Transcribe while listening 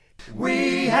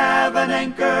We have an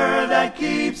anchor that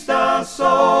keeps the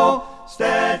soul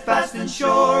steadfast and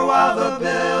sure while the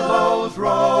billows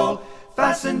roll.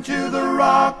 Fastened to the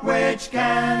rock which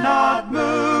cannot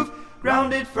move,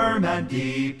 grounded firm and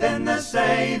deep in the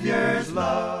Savior's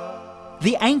love.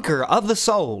 The Anchor of the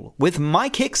Soul with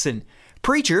Mike Hickson,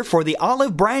 preacher for the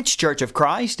Olive Branch Church of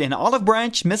Christ in Olive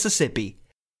Branch, Mississippi.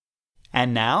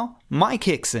 And now, Mike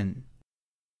Hickson.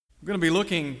 We're going to be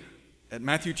looking at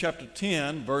Matthew chapter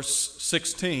 10, verse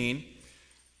 16.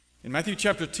 In Matthew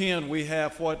chapter 10, we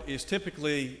have what is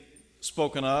typically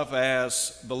spoken of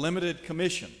as the limited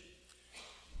commission.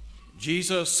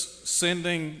 Jesus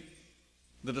sending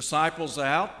the disciples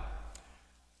out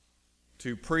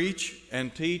to preach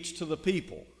and teach to the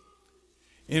people.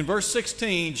 In verse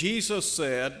 16, Jesus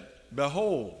said,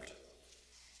 "Behold,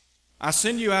 I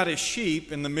send you out as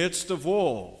sheep in the midst of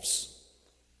wolves.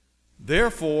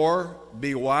 Therefore,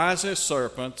 be wise as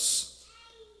serpents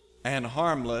and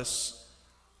harmless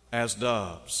as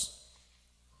doves."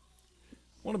 I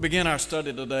want to begin our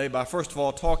study today by first of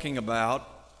all talking about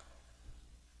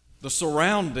the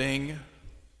surrounding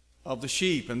of the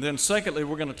sheep. And then secondly,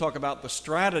 we're going to talk about the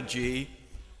strategy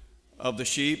of the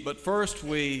sheep. But first,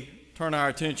 we turn our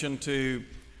attention to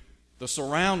the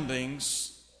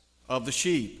surroundings of the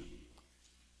sheep.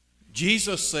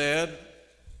 Jesus said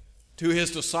to his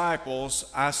disciples,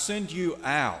 "I send you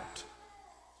out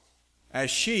as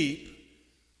sheep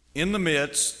in the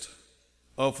midst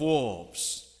of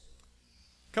wolves."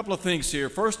 A couple of things here.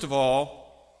 First of all,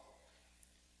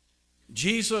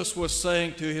 Jesus was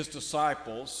saying to his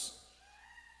disciples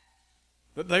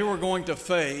that they were going to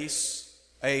face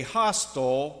a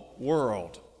hostile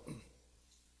world.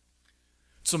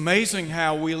 It's amazing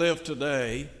how we live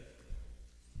today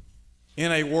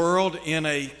in a world, in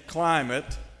a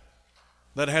climate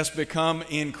that has become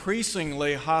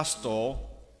increasingly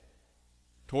hostile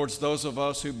towards those of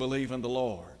us who believe in the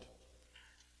Lord.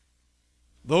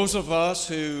 Those of us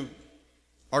who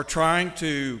are trying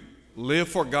to live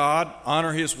for God,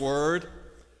 honor His Word,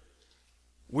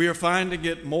 we are finding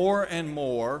it more and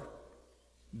more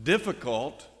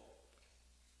difficult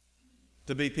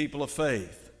to be people of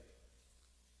faith.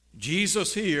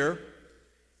 Jesus here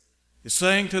is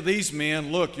saying to these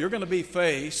men, look, you're going to be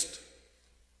faced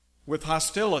with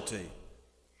hostility.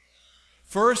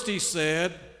 First, he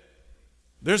said,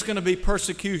 there's going to be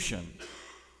persecution.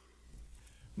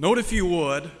 Note, if you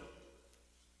would,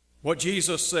 what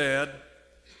Jesus said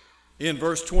in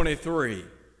verse 23.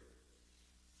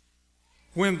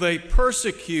 When they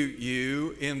persecute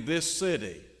you in this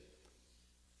city.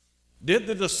 Did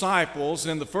the disciples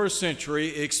in the first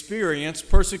century experience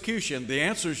persecution? The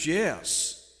answer is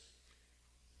yes.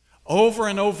 Over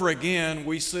and over again,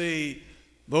 we see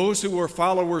those who were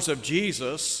followers of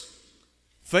Jesus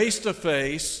face to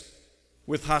face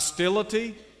with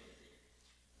hostility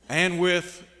and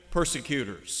with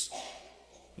persecutors.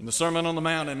 In the Sermon on the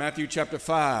Mount in Matthew chapter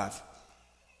 5,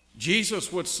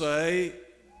 Jesus would say,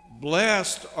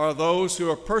 "Blessed are those who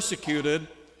are persecuted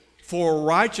for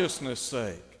righteousness'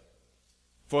 sake,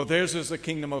 for theirs is the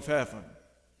kingdom of heaven."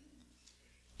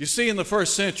 You see, in the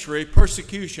first century,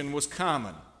 persecution was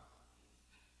common.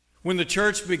 When the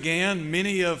church began,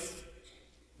 many of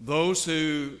those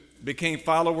who became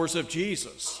followers of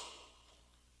Jesus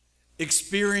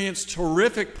experienced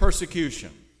horrific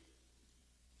persecution.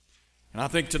 And I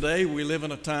think today we live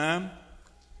in a time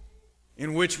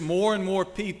in which more and more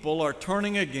people are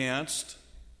turning against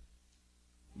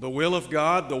the will of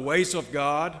God, the ways of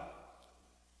God,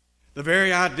 the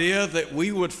very idea that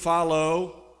we would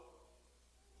follow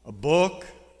a book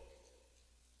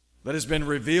that has been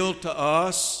revealed to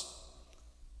us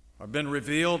or been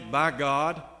revealed by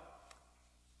God.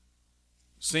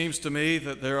 Seems to me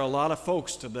that there are a lot of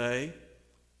folks today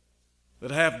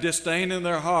that have disdain in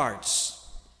their hearts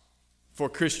for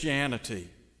Christianity.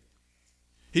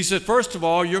 He said, first of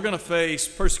all, you're going to face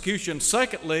persecution.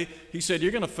 Secondly, he said,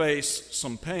 you're going to face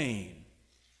some pain.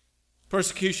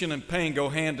 Persecution and pain go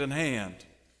hand in hand.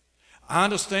 I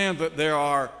understand that there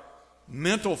are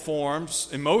mental forms,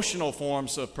 emotional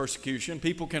forms of persecution.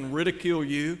 People can ridicule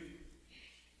you.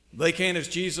 They can, as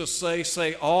Jesus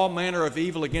say all manner of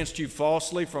evil against you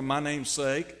falsely for my name's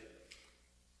sake.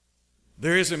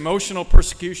 There is emotional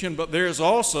persecution, but there is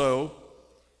also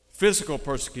physical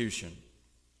persecution.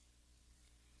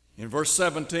 In verse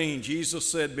 17, Jesus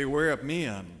said, "Beware of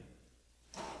men,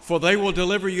 for they will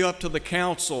deliver you up to the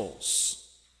councils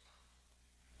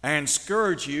and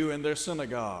scourge you in their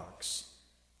synagogues."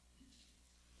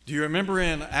 Do you remember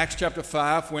in Acts chapter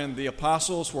 5 when the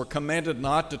apostles were commanded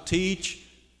not to teach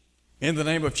in the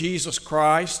name of Jesus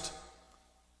Christ?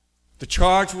 The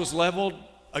charge was leveled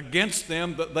against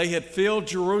them that they had filled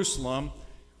Jerusalem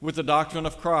with the doctrine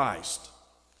of Christ.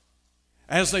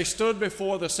 As they stood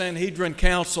before the Sanhedrin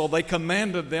council, they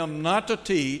commanded them not to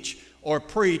teach or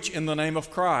preach in the name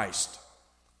of Christ.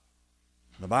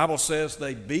 The Bible says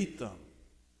they beat them.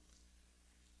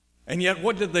 And yet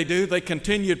what did they do? They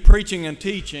continued preaching and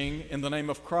teaching in the name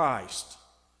of Christ.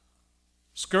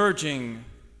 Scourging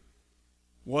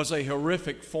was a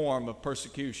horrific form of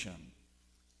persecution.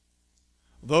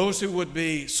 Those who would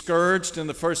be scourged in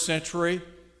the first century,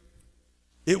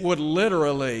 it would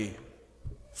literally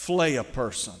flay a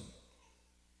person.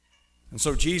 And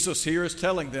so Jesus here is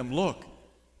telling them, look,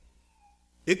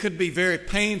 it could be very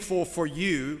painful for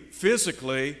you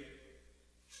physically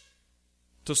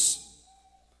to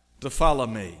follow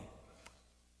me.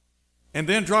 And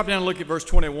then drop down and look at verse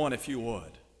 21 if you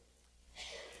would.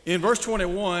 In verse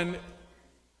 21,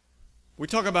 we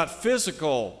talk about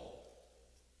physical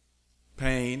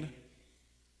pain,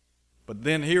 but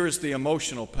then here is the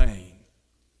emotional pain.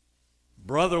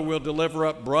 Brother will deliver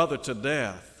up brother to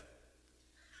death,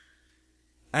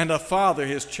 and a father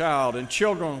his child, and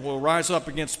children will rise up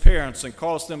against parents and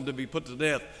cause them to be put to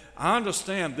death. I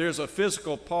understand there's a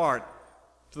physical part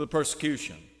to the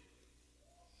persecution.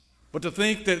 But to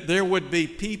think that there would be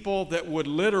people that would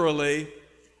literally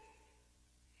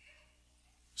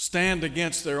stand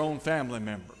against their own family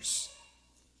members.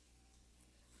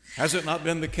 Has it not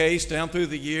been the case down through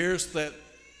the years that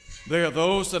there are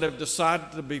those that have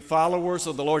decided to be followers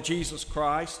of the Lord Jesus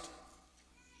Christ,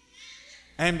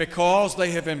 and because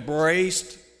they have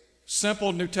embraced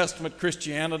simple New Testament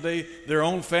Christianity, their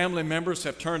own family members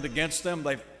have turned against them,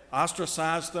 they've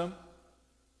ostracized them,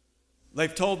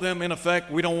 they've told them, in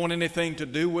effect, we don't want anything to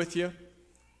do with you.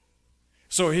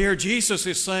 So here Jesus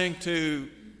is saying to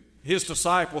his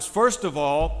disciples, first of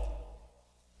all,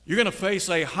 you're going to face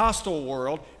a hostile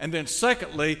world, and then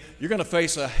secondly, you're going to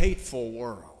face a hateful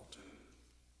world.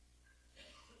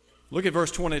 Look at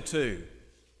verse 22.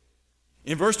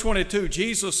 In verse 22,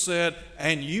 Jesus said,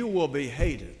 and you will be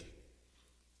hated.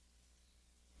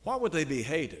 Why would they be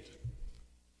hated?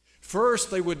 First,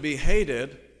 they would be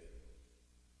hated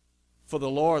for the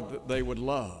Lord that they would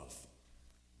love.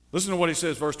 Listen to what he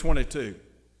says, verse 22.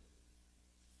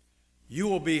 You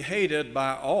will be hated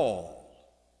by all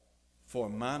for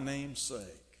my name's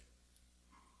sake.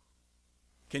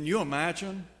 Can you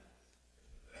imagine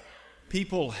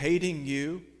people hating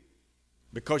you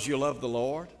because you love the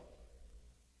Lord?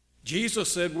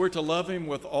 Jesus said we're to love him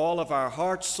with all of our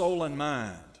heart, soul, and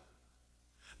mind.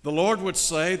 The Lord would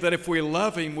say that if we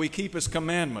love him, we keep his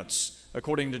commandments,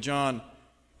 according to John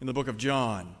in the book of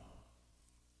John.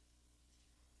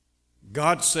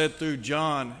 God said through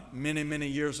John many, many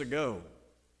years ago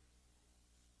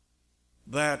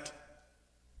that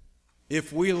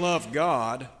if we love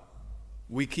God,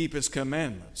 we keep his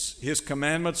commandments. His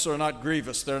commandments are not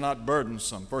grievous, they're not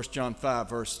burdensome. 1 John 5,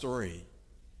 verse 3.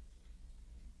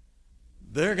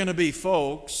 There are going to be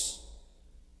folks,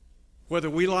 whether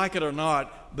we like it or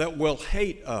not, that will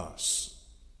hate us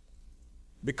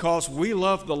because we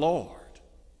love the Lord.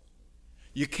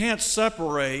 You can't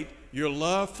separate your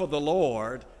love for the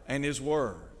Lord and his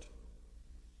word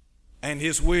and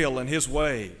his will and his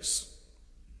ways.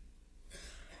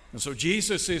 And so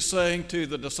Jesus is saying to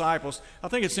the disciples, I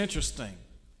think it's interesting.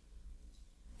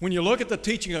 When you look at the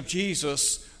teaching of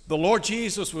Jesus, the Lord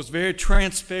Jesus was very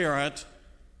transparent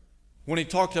when he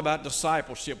talked about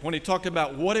discipleship, when he talked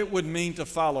about what it would mean to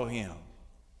follow him.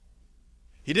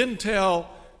 He didn't tell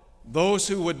those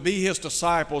who would be his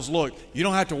disciples, look, you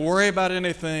don't have to worry about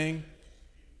anything.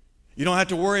 You don't have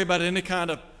to worry about any kind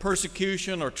of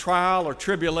persecution or trial or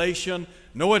tribulation,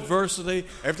 no adversity.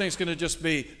 Everything's going to just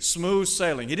be smooth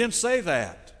sailing. He didn't say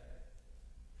that.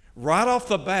 Right off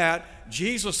the bat,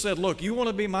 Jesus said, look, you want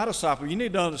to be my disciple, you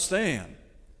need to understand.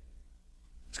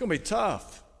 It's going to be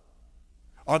tough.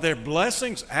 Are there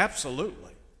blessings?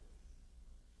 Absolutely.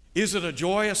 Is it a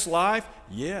joyous life?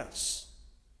 Yes.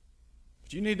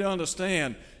 But you need to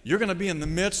understand, you're going to be in the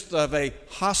midst of a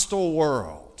hostile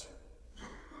world.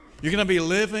 You're going to be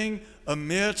living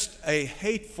amidst a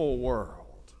hateful world.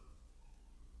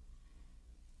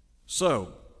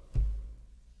 So,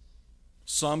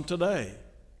 some today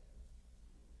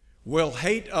will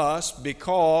hate us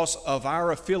because of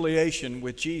our affiliation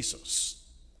with Jesus.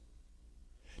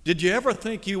 Did you ever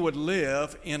think you would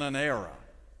live in an era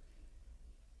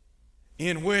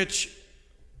in which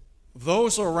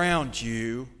those around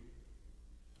you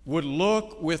would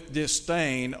look with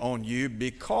disdain on you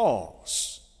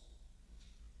because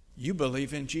you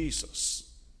believe in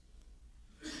Jesus,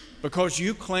 because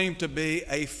you claim to be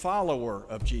a follower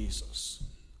of Jesus?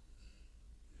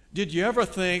 Did you ever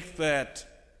think that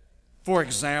For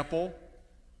example,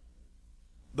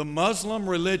 the Muslim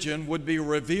religion would be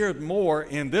revered more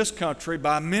in this country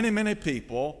by many, many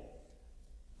people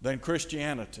than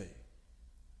Christianity.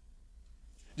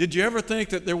 Did you ever think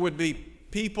that there would be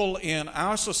people in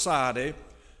our society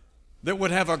that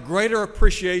would have a greater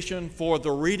appreciation for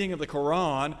the reading of the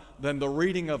Quran than the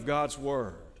reading of God's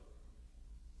Word?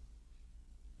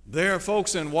 There are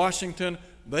folks in Washington,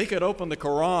 they could open the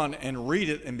Quran and read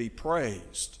it and be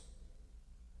praised.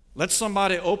 Let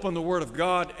somebody open the Word of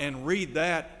God and read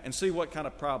that and see what kind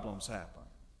of problems happen.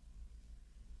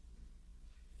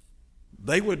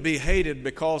 They would be hated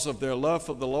because of their love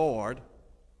for the Lord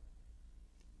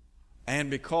and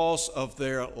because of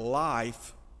their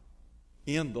life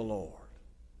in the Lord.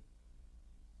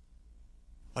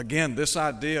 Again, this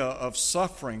idea of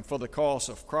suffering for the cause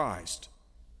of Christ.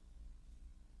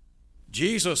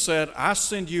 Jesus said, I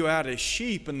send you out as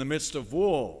sheep in the midst of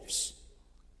wolves.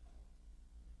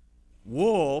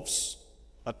 Wolves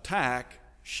attack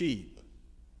sheep.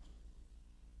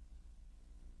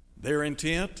 Their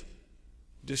intent,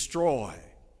 destroy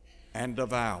and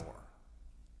devour.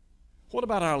 What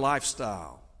about our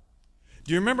lifestyle?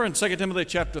 Do you remember in 2 Timothy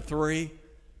chapter 3,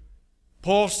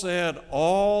 Paul said,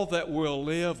 all that will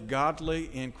live godly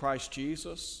in Christ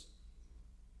Jesus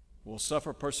will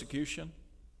suffer persecution?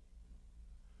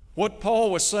 What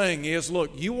Paul was saying is,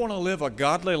 look, you want to live a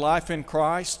godly life in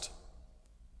Christ?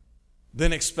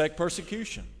 Then expect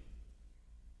persecution.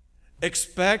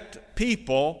 Expect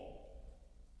people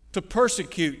to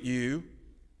persecute you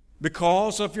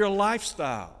because of your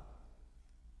lifestyle.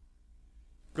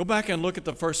 Go back and look at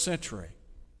the first century.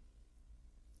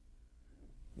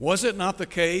 Was it not the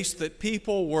case that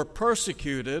people were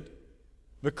persecuted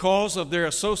because of their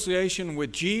association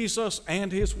with Jesus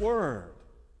and His Word?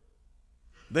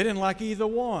 They didn't like either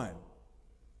one.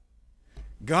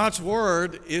 God's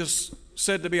Word is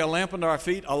said to be a lamp unto our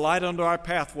feet, a light unto our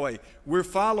pathway. We're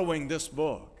following this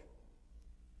book.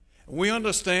 We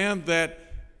understand that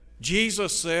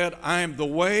Jesus said, I am the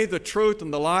way, the truth,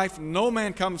 and the life. No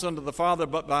man comes unto the Father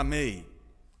but by me.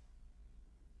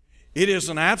 It is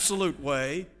an absolute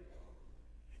way.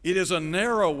 It is a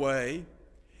narrow way.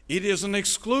 It is an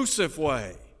exclusive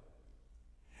way.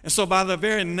 And so by the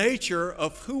very nature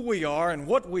of who we are and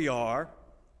what we are,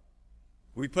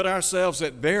 we put ourselves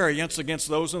at variance against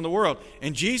those in the world.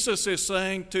 And Jesus is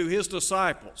saying to His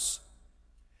disciples,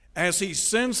 as He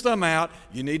sends them out,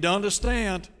 you need to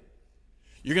understand,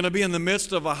 you're going to be in the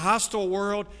midst of a hostile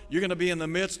world. You're going to be in the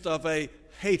midst of a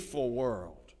hateful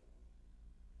world.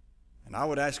 And I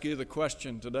would ask you the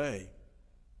question today,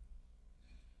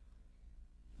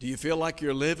 do you feel like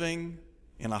you're living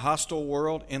in a hostile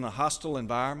world, in a hostile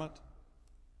environment?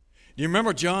 Do you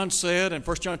remember John said in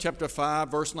 1 John chapter 5,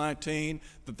 verse 19,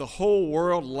 that the whole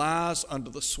world lies under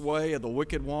the sway of the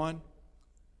wicked one?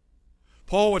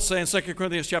 Paul would say in 2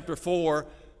 Corinthians chapter 4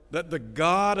 that the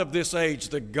God of this age,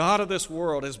 the God of this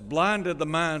world, has blinded the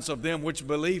minds of them which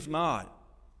believe not.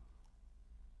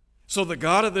 So the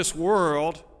God of this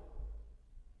world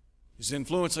is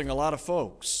influencing a lot of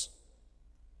folks.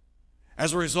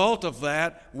 As a result of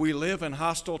that, we live in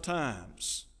hostile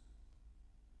times.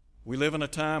 We live in a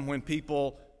time when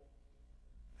people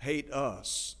hate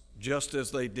us, just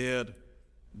as they did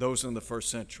those in the first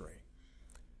century.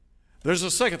 There's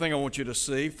a second thing I want you to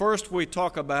see. First, we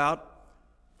talk about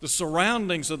the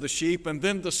surroundings of the sheep and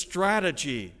then the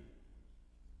strategy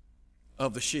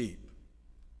of the sheep.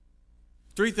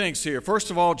 Three things here. First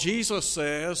of all, Jesus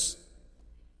says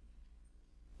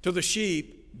to the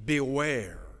sheep,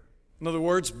 beware. In other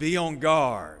words, be on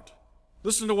guard.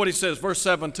 Listen to what He says, verse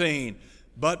 17.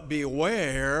 But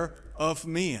beware of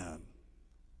men.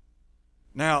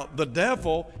 Now, the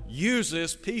devil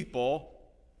uses people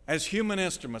as human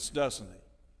instruments, doesn't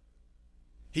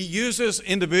he? He uses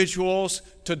individuals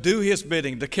to do his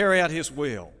bidding, to carry out his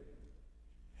will.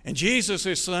 And Jesus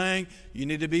is saying, you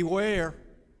need to beware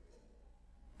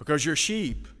because you're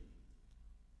sheep.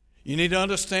 You need to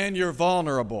understand you're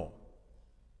vulnerable.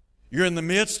 You're in the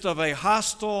midst of a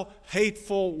hostile,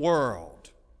 hateful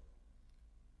world.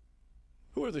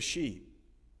 Who are the sheep?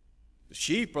 The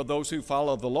sheep are those who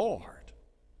follow the Lord.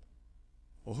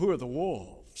 Well, who are the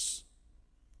wolves?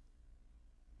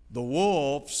 The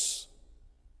wolves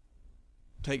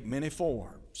take many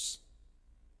forms.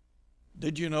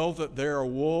 Did you know that there are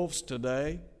wolves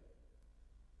today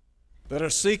that are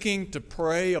seeking to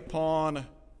prey upon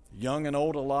young and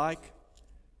old alike?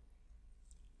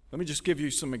 Let me just give you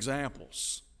some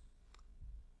examples.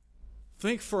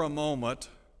 Think for a moment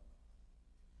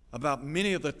about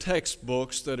many of the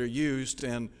textbooks that are used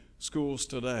in schools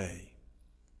today.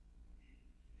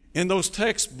 In those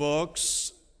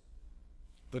textbooks,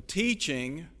 the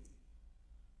teaching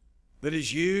that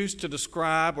is used to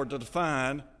describe or to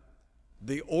define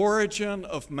the origin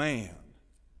of man.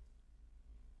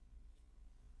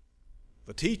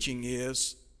 The teaching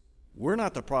is we're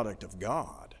not the product of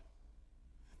God,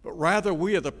 but rather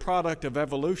we are the product of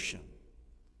evolution.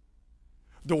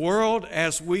 The world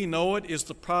as we know it is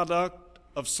the product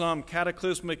of some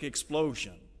cataclysmic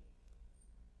explosion.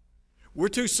 We're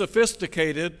too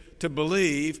sophisticated to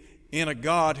believe in a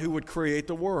God who would create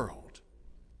the world.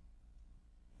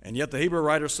 And yet the Hebrew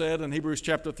writer said in Hebrews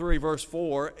chapter 3, verse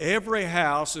 4, every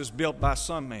house is built by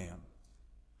some man,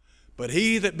 but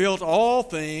he that built all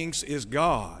things is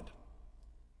God.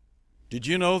 Did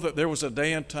you know that there was a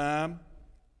day and time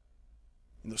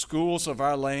in the schools of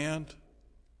our land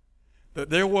that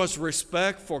there was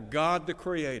respect for God the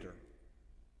Creator?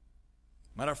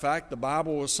 Matter of fact, the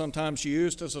Bible was sometimes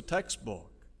used as a textbook.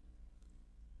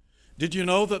 Did you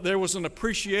know that there was an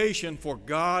appreciation for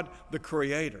God the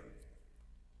Creator?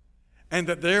 And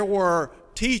that there were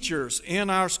teachers in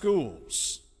our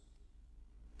schools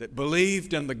that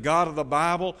believed in the God of the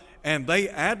Bible, and they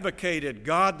advocated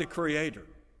God the Creator.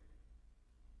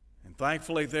 And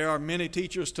thankfully, there are many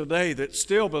teachers today that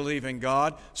still believe in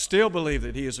God, still believe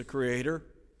that He is a Creator.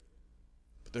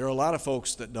 But there are a lot of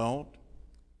folks that don't.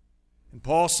 And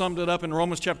Paul summed it up in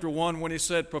Romans chapter 1 when he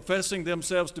said, professing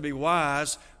themselves to be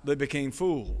wise, they became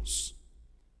fools.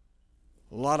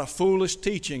 A lot of foolish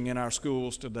teaching in our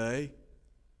schools today.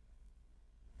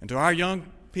 And to our young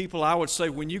people, I would say,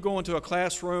 when you go into a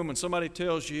classroom and somebody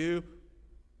tells you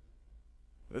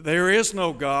that there is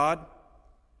no God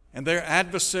and they're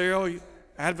adversarial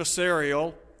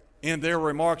in their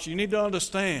remarks, you need to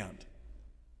understand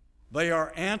they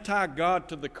are anti-God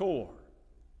to the core.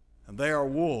 And they are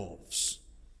wolves.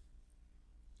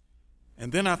 And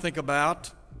then I think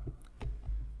about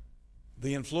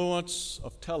the influence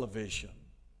of television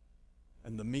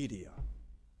and the media.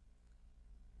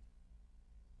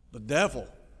 The devil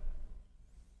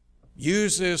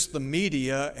uses the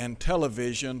media and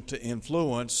television to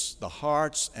influence the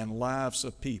hearts and lives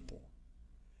of people.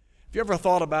 Have you ever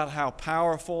thought about how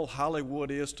powerful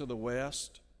Hollywood is to the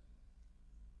West?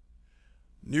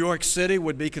 New York City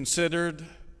would be considered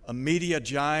a media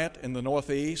giant in the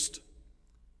Northeast.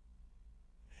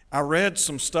 I read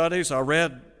some studies. I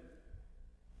read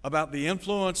about the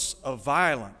influence of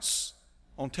violence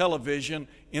on television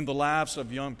in the lives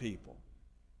of young people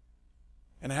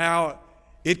and how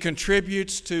it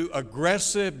contributes to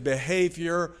aggressive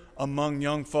behavior among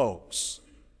young folks.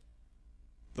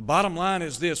 The bottom line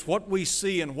is this: what we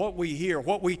see and what we hear,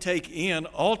 what we take in,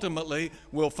 ultimately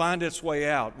will find its way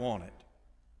out, won't it?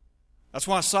 That's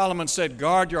why Solomon said,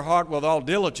 guard your heart with all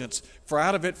diligence, for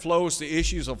out of it flows the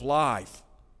issues of life.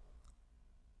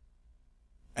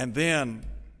 And then,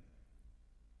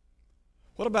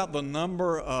 what about the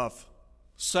number of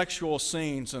sexual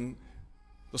scenes and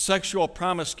the sexual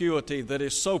promiscuity that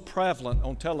is so prevalent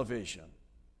on television?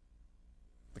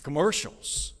 The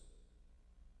commercials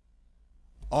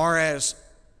are as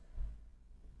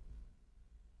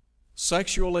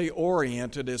sexually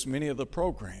oriented as many of the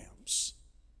programs.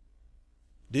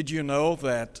 Did you know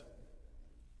that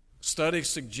studies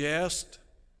suggest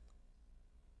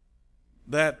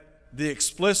that the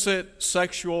explicit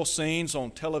sexual scenes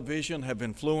on television have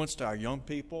influenced our young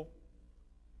people?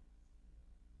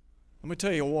 Let me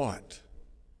tell you what.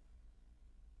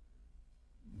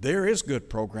 There is good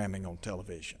programming on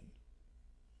television.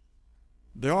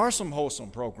 There are some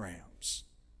wholesome programs.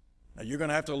 Now you're going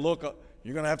to have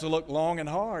to look long and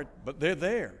hard, but they're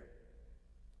there.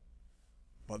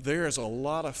 But there is a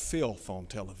lot of filth on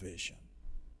television.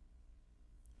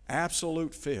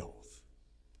 Absolute filth.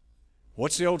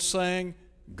 What's the old saying?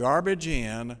 Garbage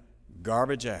in,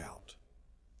 garbage out.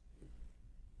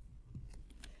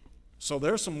 So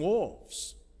there's some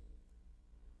wolves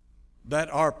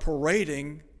that are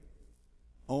parading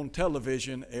on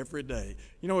television every day.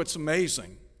 You know, it's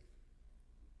amazing.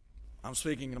 I'm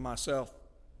speaking to myself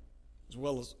as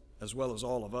well as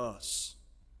all of us.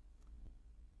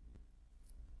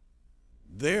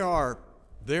 There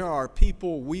are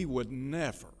people we would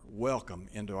never welcome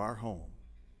into our home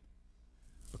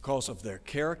because of their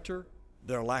character,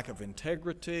 their lack of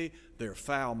integrity, their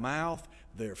foul mouth,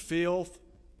 their filth,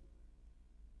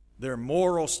 their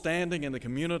moral standing in the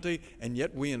community, and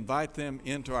yet we invite them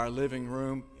into our living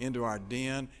room, into our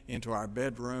den, into our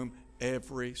bedroom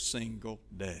every single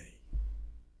day.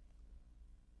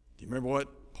 Do you remember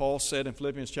what Paul said in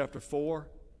Philippians chapter 4?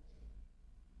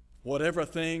 Whatever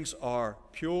things are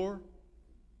pure,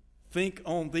 think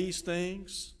on these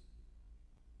things.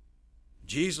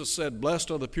 Jesus said,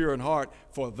 blessed are the pure in heart,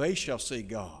 for they shall see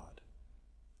God.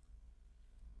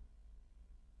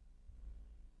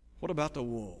 What about the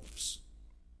wolves?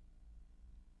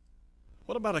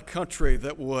 What about a country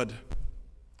that would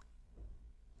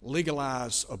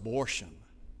legalize abortion,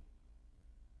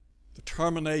 the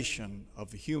termination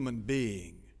of the human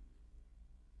being,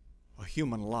 a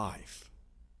human life?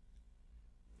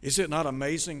 Is it not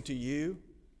amazing to you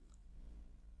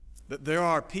that there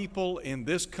are people in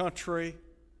this country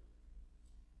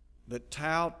that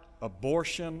tout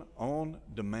abortion on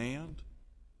demand,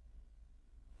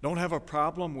 don't have a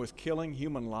problem with killing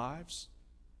human lives?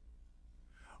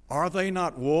 Are they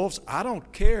not wolves? I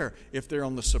don't care if they're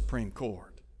on the Supreme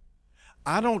Court.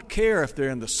 I don't care if they're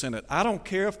in the Senate. I don't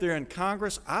care if they're in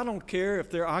Congress. I don't care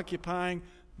if they're occupying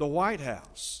the White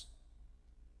House.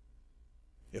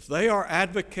 If they are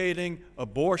advocating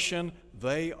abortion,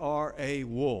 they are a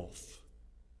wolf.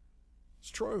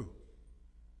 It's true,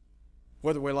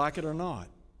 whether we like it or not.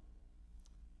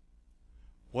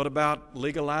 What about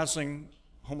legalizing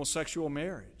homosexual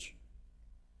marriage?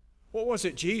 What was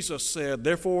it Jesus said?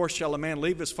 Therefore shall a man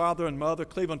leave his father and mother,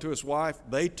 cleave unto his wife.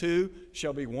 They two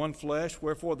shall be one flesh.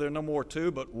 Wherefore they're no more two,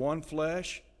 but one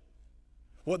flesh.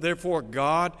 What therefore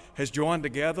God has joined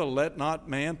together, let not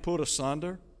man put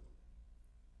asunder.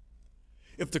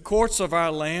 If the courts of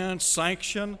our land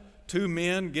sanction two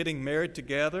men getting married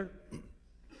together,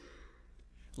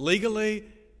 legally,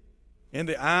 in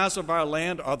the eyes of our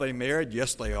land, are they married?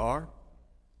 Yes, they are.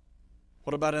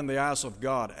 What about in the eyes of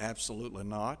God? Absolutely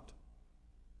not.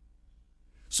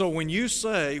 So when you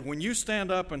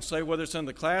stand up and say, whether it's in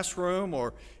the classroom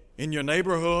or in your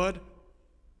neighborhood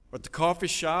or at the coffee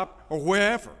shop or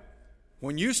wherever,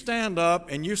 when you stand up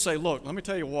and you say, look, let me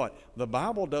tell you what, the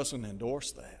Bible doesn't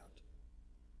endorse that.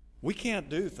 We can't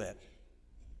do that.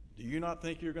 Do you not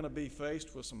think you're going to be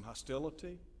faced with some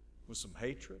hostility, with some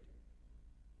hatred?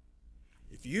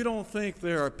 If you don't think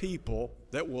there are people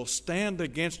that will stand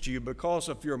against you because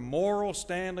of your moral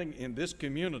standing in this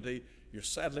community, you're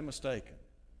sadly mistaken.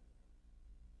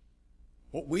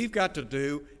 What we've got to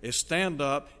do is stand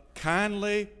up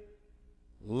kindly,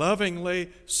 lovingly,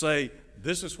 say,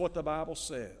 this is what the Bible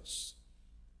says,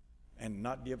 and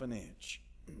not give an inch.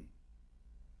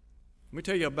 Let me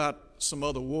tell you about some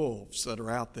other wolves that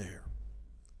are out there.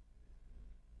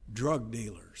 Drug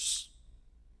dealers.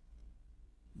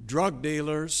 Drug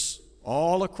dealers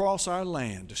all across our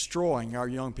land, destroying our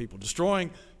young people,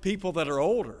 destroying people that are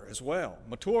older as well,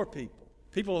 mature people,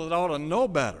 people that ought to know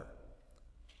better.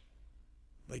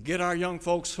 They get our young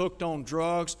folks hooked on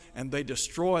drugs and they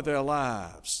destroy their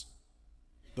lives.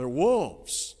 They're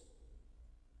wolves.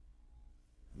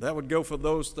 That would go for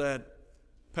those that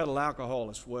peddle alcohol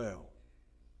as well.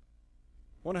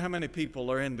 Wonder how many people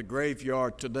are in the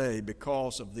graveyard today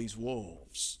because of these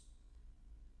wolves.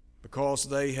 Because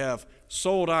they have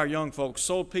sold our young folks,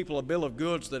 sold people a bill of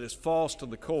goods that is false to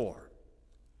the core.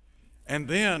 And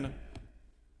then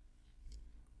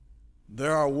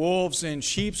there are wolves in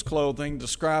sheep's clothing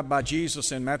described by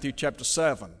Jesus in Matthew chapter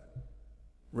 7.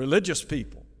 Religious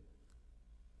people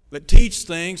that teach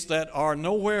things that are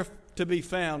nowhere to be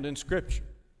found in Scripture.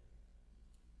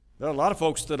 There are a lot of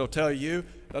folks that will tell you,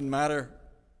 doesn't matter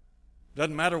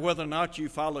whether or not you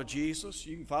follow Jesus.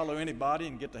 You can follow anybody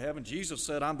and get to heaven. Jesus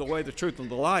said, I'm the way, the truth,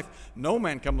 and the life. No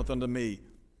man cometh unto me.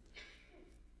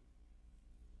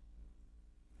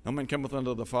 No man cometh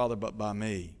unto the Father but by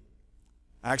me.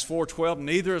 Acts 4:12,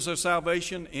 neither is there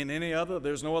salvation in any other.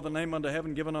 There's no other name under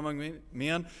heaven given among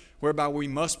men whereby we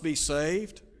must be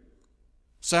saved.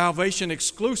 Salvation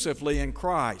exclusively in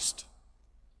Christ.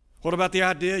 What about the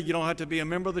idea you don't have to be a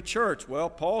member of the church?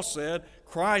 Well, Paul said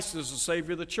Christ is the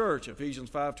Savior of the church, Ephesians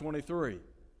 5:23.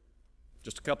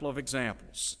 Just a couple of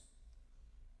examples.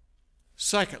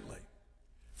 Secondly,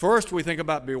 first we think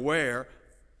about beware.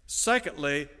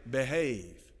 Secondly,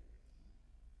 behave.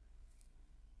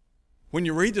 When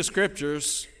you read the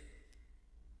Scriptures,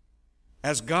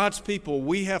 as God's people,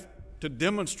 we have to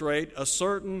demonstrate a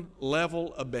certain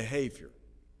level of behavior.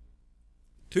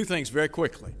 Two things very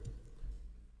quickly.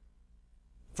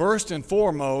 First and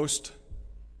foremost,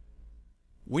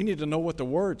 we need to know what the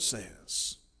Word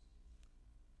says.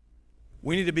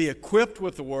 We need to be equipped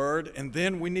with the Word, and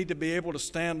then we need to be able to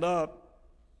stand up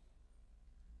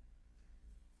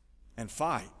and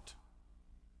fight.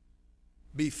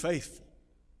 Be faithful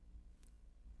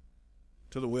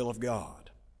to the will of God.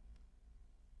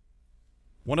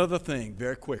 One other thing,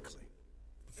 very quickly,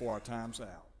 before our time's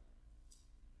out.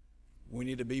 We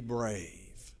need to be brave.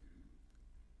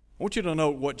 I want you to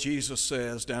note what Jesus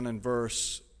says down in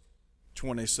verse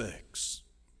 26.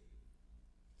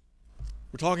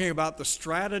 We're talking about the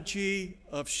strategy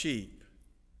of sheep.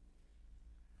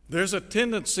 There's a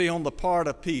tendency on the part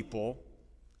of people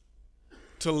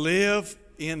to live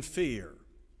in fear.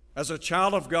 as a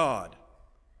child of God,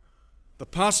 the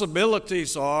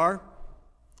possibilities are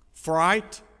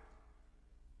fright,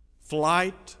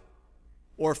 flight,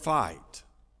 or fight.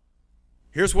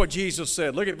 Here's what Jesus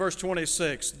said. Look at verse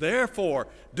 26. Therefore,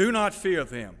 do not fear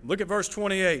them. Look at verse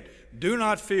 28. Do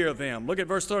not fear them. Look at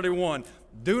verse 31.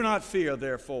 Do not fear,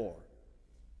 therefore.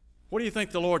 What do you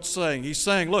think the Lord's saying? He's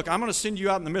saying, look, I'm going to send you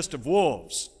out in the midst of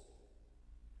wolves.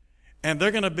 And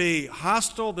they're going to be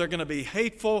hostile, they're going to be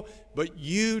hateful, but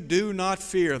you do not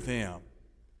fear them.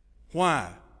 Why?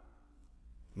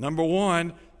 Number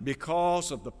one,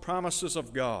 because of the promises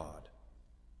of God.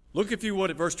 Look, if you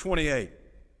would, at verse 28.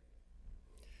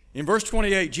 In verse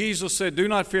 28, Jesus said, do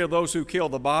not fear those who kill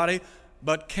the body,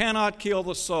 but cannot kill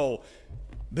the soul.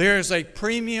 There is a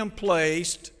premium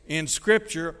placed in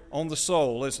Scripture on the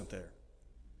soul, isn't there?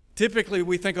 Typically,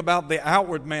 we think about the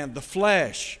outward man, the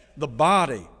flesh, the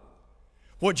body.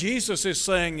 What Jesus is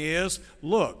saying is,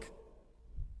 look,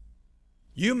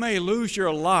 you may lose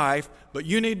your life, but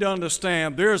you need to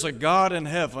understand there is a God in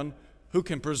heaven who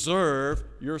can preserve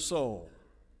your soul.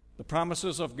 The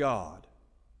promises of God.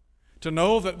 To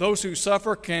know that those who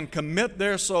suffer can commit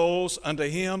their souls unto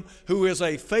Him who is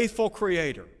a faithful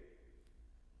Creator.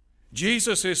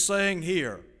 Jesus is saying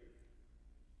here,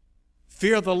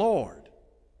 fear the Lord.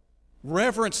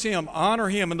 Reverence Him, honor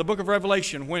Him. In the book of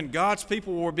Revelation, when God's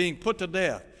people were being put to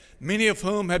death, many of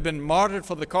whom had been martyred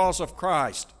for the cause of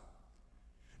Christ,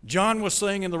 John was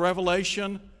saying in the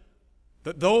Revelation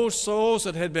that those souls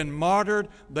that had been martyred,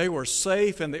 they were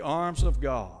safe in the arms of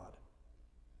God.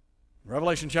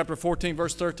 Revelation chapter 14,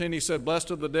 verse 13, he said,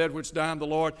 blessed are the dead which die in the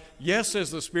Lord. Yes,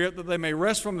 says the Spirit, that they may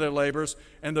rest from their labors,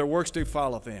 and their works do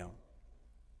follow them.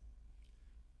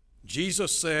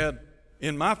 Jesus said,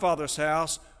 in my Father's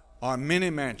house are many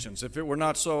mansions. If it were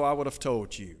not so, I would have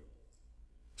told you.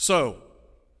 So,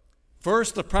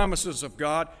 first, the promises of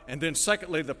God, and then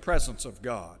secondly, the presence of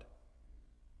God.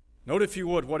 Note, if you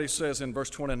would, what he says in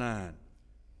verse 29.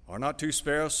 Are not two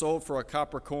sparrows sold for a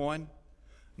copper coin?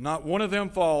 Not one of them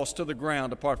falls to the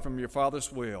ground apart from your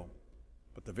Father's will,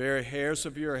 but the very hairs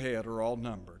of your head are all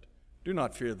numbered. Do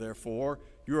not fear, therefore,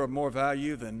 you are of more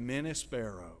value than many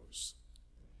sparrows.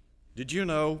 Did you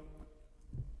know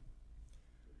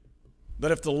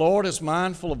that if the Lord is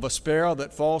mindful of a sparrow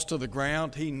that falls to the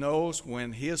ground, He knows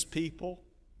when His people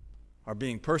are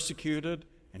being persecuted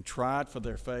and tried for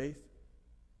their faith?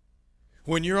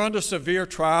 When you're under severe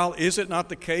trial, is it not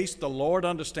the case the Lord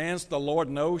understands, the Lord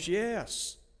knows?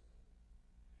 Yes.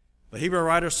 The Hebrew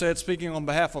writer said, speaking on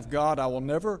behalf of God, I will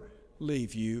never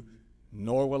leave you,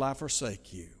 nor will I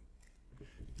forsake you.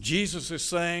 Jesus is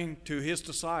saying to His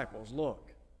disciples,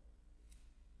 look,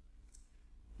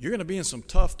 you're going to be in some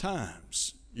tough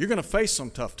times. You're going to face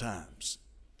some tough times.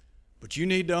 But you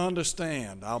need to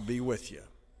understand, I'll be with you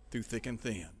through thick and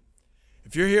thin.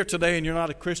 If you're here today and you're not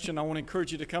a Christian, I want to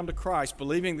encourage you to come to Christ,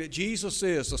 believing that Jesus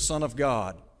is the Son of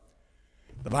God.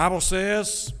 The Bible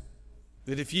says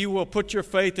that if you will put your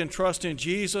faith and trust in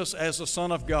Jesus as the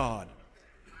Son of God,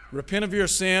 repent of your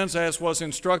sins as was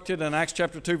instructed in Acts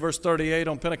chapter 2, verse 38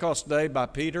 on Pentecost Day by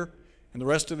Peter and the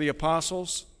rest of the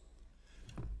apostles,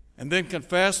 and then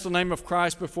confess the name of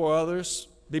Christ before others,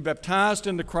 be baptized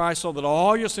into Christ so that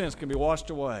all your sins can be washed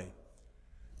away.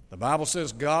 The Bible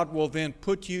says God will then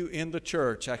put you in the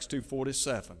church, Acts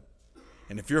 2:47.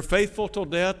 And if you're faithful till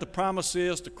death, the promise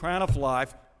is the crown of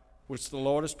life, which the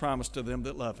Lord has promised to them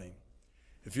that love Him.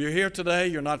 If you're here today,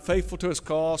 you're not faithful to His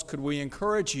cause, could we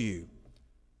encourage you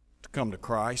to come to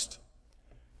Christ?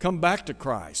 Come back to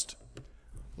Christ.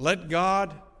 Let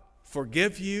God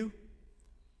forgive you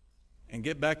and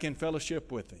get back in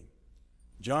fellowship with Him.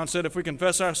 John said if we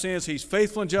confess our sins, He's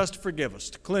faithful and just to forgive us,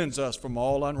 to cleanse us from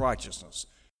all unrighteousness.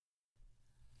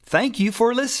 Thank you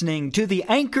for listening to the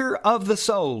Anchor of the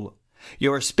Soul.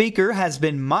 Your speaker has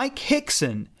been Mike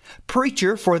Hickson,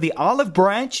 preacher for the Olive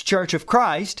Branch Church of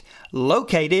Christ,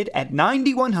 located at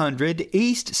 9100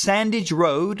 East Sandage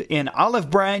Road in Olive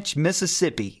Branch,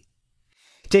 Mississippi.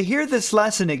 To hear this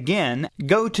lesson again,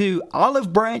 go to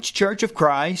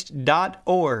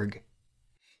olivebranchchurchofchrist.org.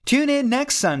 Tune in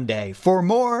next Sunday for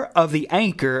more of the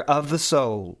Anchor of the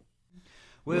Soul.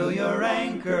 Will your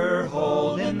anchor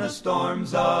hold in the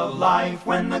storms of life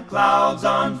when the clouds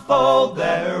unfold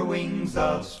their wings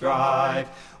of strife?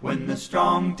 When the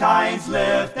strong tides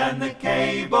lift and the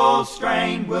cables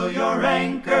strain, will your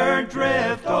anchor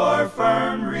drift or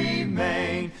firm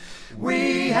remain?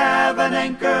 We have an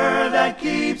anchor that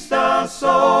keeps the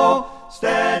soul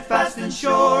steadfast and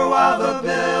sure while the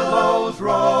billows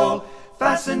roll.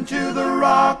 Fastened to the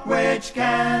rock which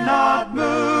cannot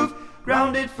move,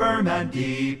 grounded firm and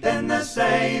deep in the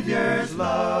Savior's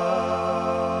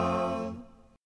love.